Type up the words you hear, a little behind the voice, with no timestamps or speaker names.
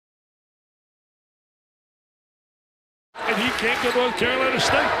And he came to North Carolina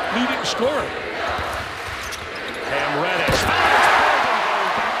State, leading scorer. Cam Reddish.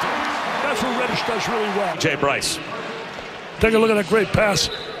 That's what Reddish does really well. Jay Bryce. Take a look at that great pass.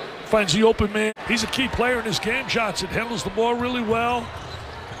 Finds the open man. He's a key player in this game. Johnson handles the ball really well.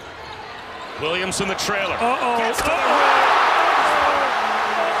 Williamson, the trailer. He's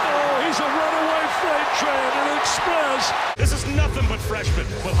a runaway freight train, an express. This is nothing but freshmen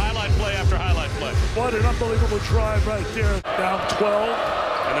with highlight play after highlight play. What an unbelievable drive right there. Down 12.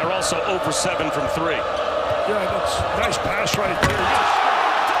 And they're also 0 for 7 from 3. Yeah, that's a nice pass right there.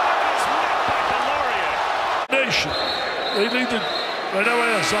 Nation. They lead the right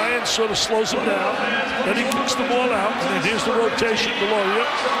now. Zion sort of slows him down. Then he kicks the ball out. And then here's the rotation. Deloria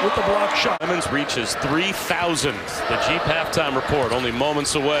with the block shot. Clemens reaches 3,000. The Jeep halftime report only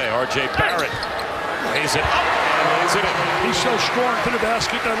moments away. R.J. Barrett lays it up and lays it in. He's so strong to the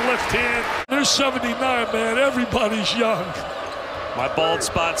basket, that left hand. There's 79, man. Everybody's young. My bald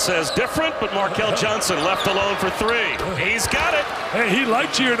spot says different, but Markell Johnson left alone for 3. He's got it. Hey, he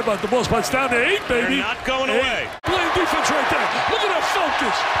liked hearing about the ball spots. Down to 8, baby. They're not going away. Playing defense right there. Look at that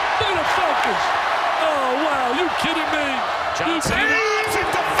focus. Look at that focus. Oh, wow. You kidding me? Johnson drives it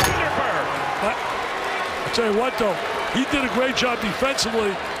to Vanderberg. I'll tell you what, though. He did a great job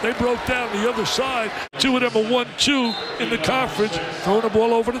defensively. They broke down the other side. 2 of them are 1-2 in the conference. Throwing the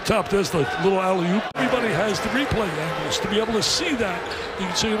ball over the top. There's the little alley-oop. Everybody has the replay angles to be able to see that. You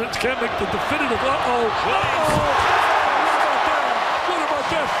can see it can't make the definitive. What about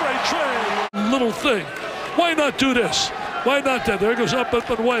that freight train? Little thing. Why not do this? Why not that? There goes up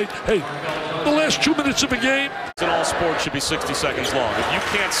and wait. Hey, the last 2 minutes of a game. In all sports should be 60 seconds long. If you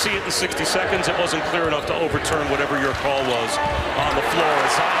can't see it in 60 seconds, it wasn't clear enough to overturn whatever your call was on the floor.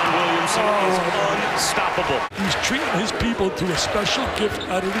 Zion Williamson is unstoppable. He's treating his people to a special gift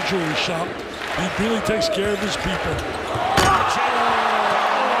out of the jewelry shop. He really takes care of his people.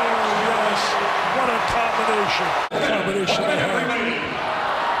 Yes, what a combination. They have.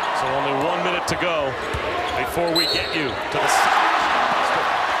 So only 1 minute to go before we get you to the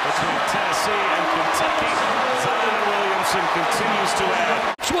between Tennessee and Kentucky. Zion Williamson continues to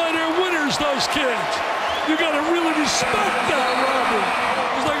add. That's why they're winners, those kids. You got to really respect that, Robert.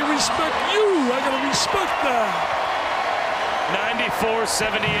 Because I can respect you. I got to respect that.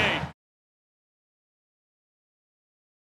 94-78.